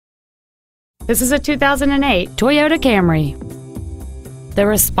This is a 2008 Toyota Camry. The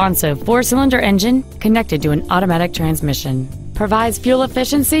responsive 4-cylinder engine, connected to an automatic transmission, provides fuel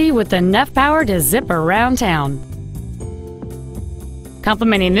efficiency with enough power to zip around town.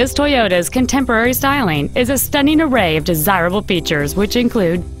 Complementing this Toyota's contemporary styling is a stunning array of desirable features, which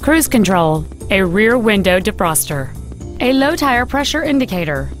include cruise control, a rear window defroster, a low tire pressure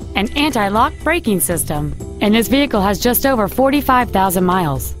indicator, an anti-lock braking system, and this vehicle has just over 45,000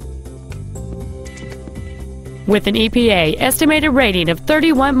 miles. With an EPA estimated rating of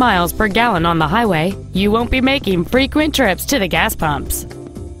 31 miles per gallon on the highway, you won't be making frequent trips to the gas pumps.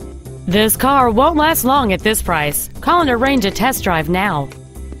 This car won't last long at this price. Call and arrange a test drive now.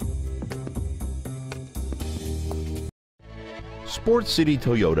 Sportt City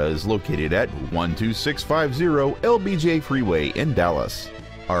Toyota is located at 12650 LBJ Freeway in Dallas.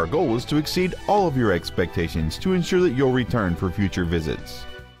 Our goal is to exceed all of your expectations to ensure that you'll return for future visits.